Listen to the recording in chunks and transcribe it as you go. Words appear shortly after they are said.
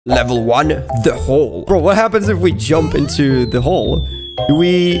Level 1, the hole. Bro, what happens if we jump into the hole?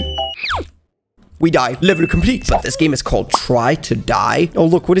 We die. Level complete. But this game is called Try to Die. Oh,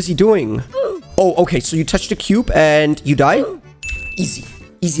 look, what is he doing? Oh, okay, so you touch the cube and you die? Easy.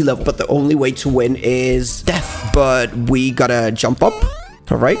 Easy level. But the only way to win is death. But we gotta jump up.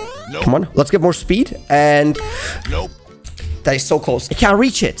 All right. Nope. Come on. Let's get more speed. And... Nope. That is so close. I can't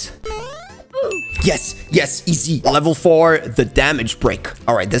reach it. Yes, yes, easy. Level 4, the damage break.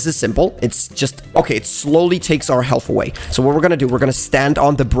 All right, this is simple. It's just, okay, it slowly takes our health away. So what we're gonna do, we're gonna stand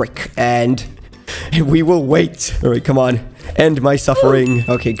on the brick and we will wait. All right, come on. End my suffering.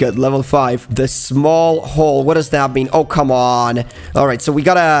 Okay, good. Level 5, the small hole. What does that mean? Oh, come on. All right, so we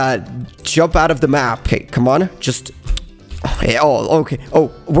gotta jump out of the map. Okay, come on. Just, oh, okay.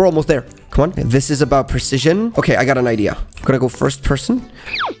 Oh, we're almost there. Come on. This is about precision. Okay, I got an idea. I'm gonna go first person.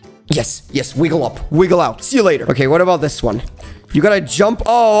 Yes, yes, wiggle up, wiggle out. See you later. Okay, what about this one? You gotta jump.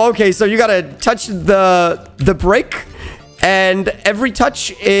 Oh, okay, so you gotta touch the brick, and every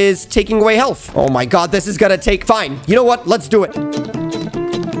touch is taking away health. Oh my god, this is gonna take... Fine. You know what? Let's do it.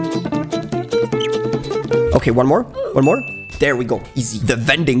 Okay, one more. One more. There we go. Easy. The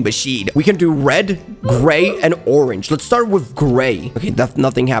vending machine. We can do red, gray, and orange. Let's start with gray. Okay,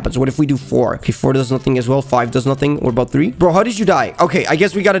 nothing happens. What if we do 4? Okay, 4 does nothing as well. 5 does nothing. What about 3? Bro, how did you die? Okay, I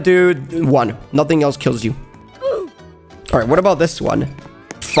guess we gotta do 1. Nothing else kills you. All right, what about this one?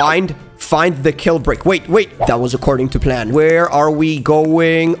 Find the kill brick. Wait. That was according to plan. Where are we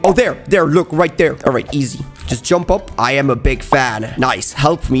going? Oh, there. Look, right there. All right, easy. Just jump up. I am a big fan. Nice.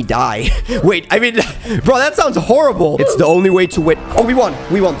 Help me die. Wait, I mean, bro, that sounds horrible. It's the only way to win. Oh, we won.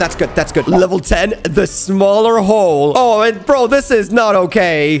 That's good. Level 10, the smaller hole. Oh, and bro, this is not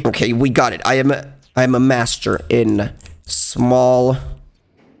okay. Okay, we got it. I am a master in small...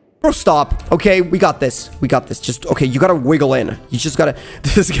 Bro, stop. Okay, we got this. Just, okay, you gotta wiggle in. You just gotta...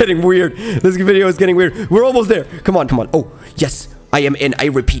 This is getting weird. This video is getting weird. We're almost there. Come on. Oh, yes. I am in. I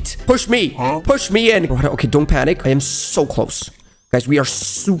repeat. Push me. Push me in. Okay, don't panic. I am so close. Guys, we are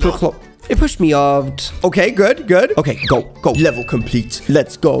super close. It pushed me out. Okay, good. Okay, go. Level complete.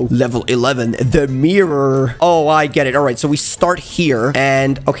 Let's go. Level 11, the mirror. Oh, I get it. All right, so we start here.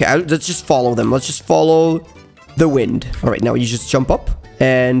 And, okay, let's just follow them. Let's just follow the wind. All right, now you just jump up.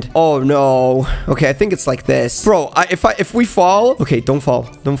 And oh no. Okay, I think it's like this. Bro, if we fall... Okay, don't fall.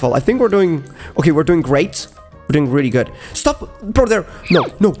 I think we're doing... Okay, we're doing great. We're doing really good. Stop, bro, there. No.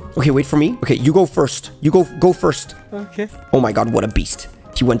 Okay, wait for me. Okay, you go first. You go first. Okay. Oh my god, what a beast.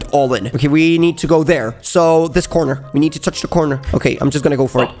 He went all in. Okay, we need to go there. So this corner. We need to touch the corner. Okay, I'm just gonna go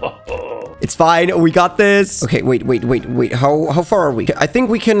for it. It's fine. We got this. Okay, wait. How far are we? I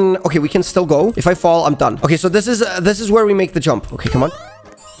think we can... Okay, we can still go. If I fall, I'm done. Okay, so this is where we make the jump. Okay, come on.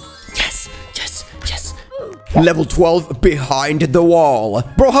 Yes. Level 12, behind the wall.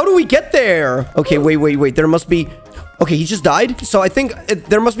 Bro, how do we get there? Okay, wait. There must be... Okay, he just died. So I think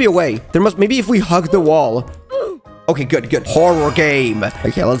there must be a way. Maybe if we hug the wall. Okay, good. Horror game.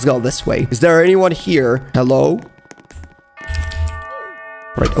 Okay, let's go this way. Is there anyone here? Hello?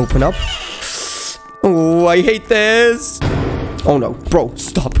 Right, open up. Oh, I hate this. Oh no, bro,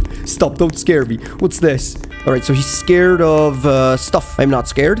 stop, don't scare me. What's this? All right, so he's scared of stuff. I'm not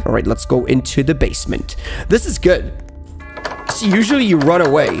scared. All right, let's go into the basement. This is good. See, usually you run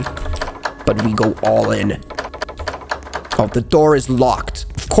away, but we go all in. Oh, the door is locked.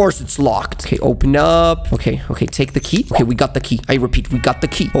 Of course it's locked. Okay, open up. Okay, take the key. Okay, we got the key. I repeat, we got the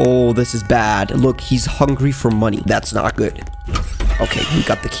key. Oh, this is bad. Look, he's hungry for money. That's not good. Okay, we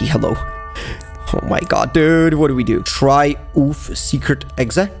got the key. Hello. Oh my god, dude. What do we do? Try oof secret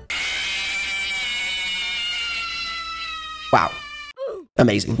exit. Wow.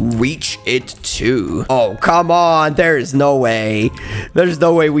 Amazing. Reach it too. Oh, come on. There's no way. There's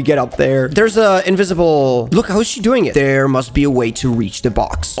no way we get up there. There's a invisible... Look, how's she doing it? There must be a way to reach the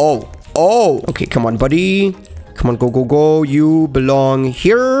box. Oh. Okay, come on, buddy. Come on, go. You belong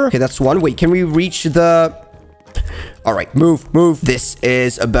here. Okay, that's one. Wait, can we reach the... All right, move. This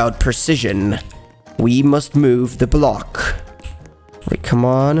is about precision. We must move the block. Right, come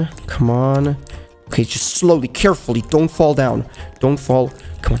on. Okay, just slowly, carefully. Don't fall down. Don't fall.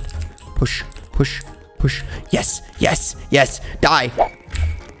 Come on. Push. Yes. Die.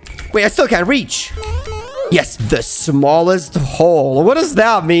 Wait, I still can't reach. Yes, the smallest hole. What does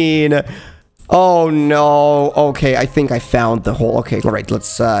that mean? Oh, no. Okay, I think I found the hole. Okay, all right,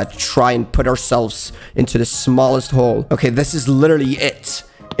 let's try and put ourselves into the smallest hole. Okay, this is literally it.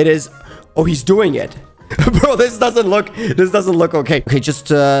 It is... Oh, he's doing it. Bro, this doesn't look okay. Okay, just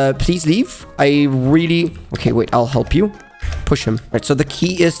please leave. I really... Okay, wait, I'll help you. push him. All right, so the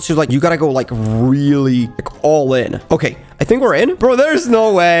key is to, like, you gotta go, like, really, like, all in. Okay, I think we're in. Bro, there's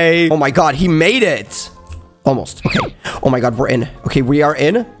no way. Oh my God, he made it. Almost. Okay. Oh my God, we're in. Okay, we are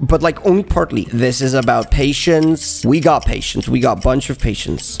in, but like only partly. This is about patience. We got patience. We got a bunch of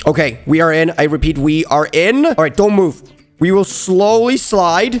patience. Okay, we are in. I repeat, we are in. All right, don't move. We will slowly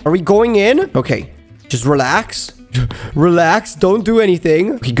slide. Are we going in? Okay, just relax. Relax. Don't do anything.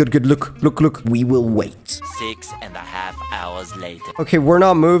 Okay, good, good. Look, look, look. We will wait. 6.5 hours later. Okay, we're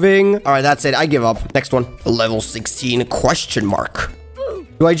not moving. All right, that's it. I give up. Next one. Level 16 question mark.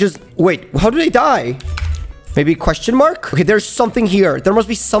 Do I just... Wait, how do they die? Maybe question mark? Okay, there's something here. There must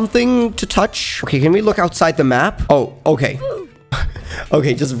be something to touch. Okay, can we look outside the map? Oh, okay.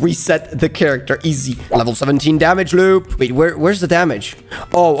 Okay, just reset the character. Easy. Level 17 damage loop. Wait, where's the damage?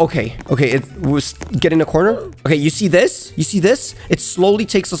 Oh, okay. Okay, it was get in a corner. Okay, you see this? You see this? It slowly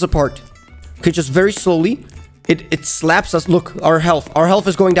takes us apart. Okay, just very slowly. It slaps us. Look, our health. Our health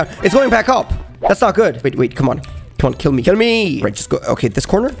is going down. It's going back up. That's not good. Wait, wait, come on. Come on, kill me. Kill me. Right, just go. Okay, this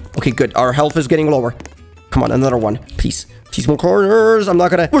corner. Okay, good. Our health is getting lower. Come on, another one. Please. Please, more corners. I'm not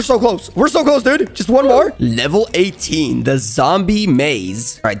gonna... We're so close. We're so close, dude. Just one more. Level 18. The zombie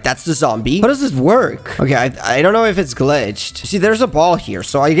maze. All right, that's the zombie. How does this work? Okay, I don't know if it's glitched. See, there's a ball here.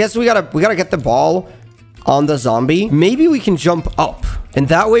 So I guess we gotta get the ball on the zombie. Maybe we can jump up. And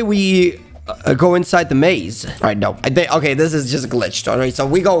that way we... go inside the maze. All right, no. Okay, this is just glitched. All right, so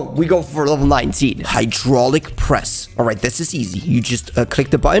we go for level 19. Hydraulic press. All right, this is easy. You just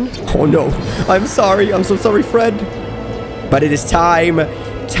click the button. Oh, no. I'm sorry. I'm so sorry, Fred. But it is time.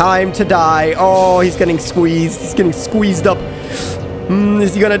 Time to die. Oh, he's getting squeezed. He's getting squeezed up.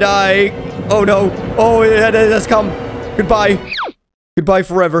 Is he gonna die? Oh, no. Oh, it has come. Goodbye. Goodbye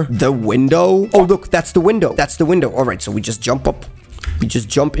forever. The window. Oh, look. That's the window. That's the window. All right, so we just jump up. We just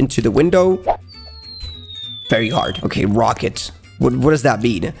jump into the window. Very hard. Okay, rocket. What does that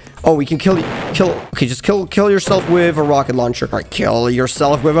mean? Oh, we can kill. Okay, just kill yourself with a rocket launcher. All right, kill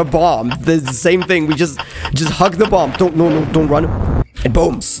yourself with a bomb. The same thing. We just hug the bomb. Don't run. And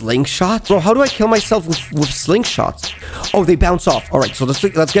boom, slingshot. Bro, how do I kill myself with slingshots? Oh, they bounce off. All right, so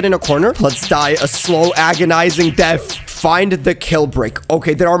let's get in a corner. Let's die a slow, agonizing death. Find the kill brick.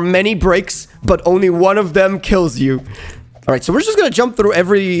 Okay, there are many bricks, but only one of them kills you. All right, so we're just gonna jump through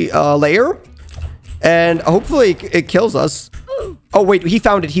every layer, and hopefully it kills us. Oh wait, he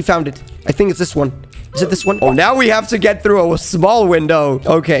found it. He found it. I think it's this one. Is it this one? Oh, now we have to get through a small window.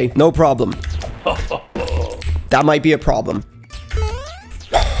 Okay, no problem. That might be a problem.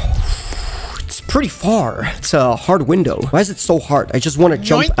 It's pretty far. It's a hard window. Why is it so hard? I just want to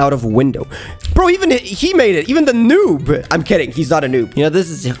jump out of a window. Bro, even he made it. Even the noob. I'm kidding. He's not a noob. You know, this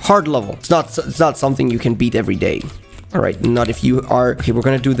is a hard level. It's not something you can beat every day. All right, not if you are... Okay, we're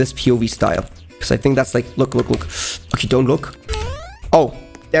gonna do this POV style. Because I think that's like... Look. Okay, don't look. Oh,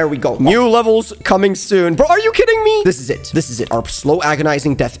 there we go. New levels coming soon. Bro, are you kidding me? This is it. This is it. Our slow,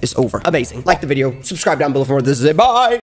 agonizing death is over. Amazing. Like the video. Subscribe down below for more. This is it. Bye!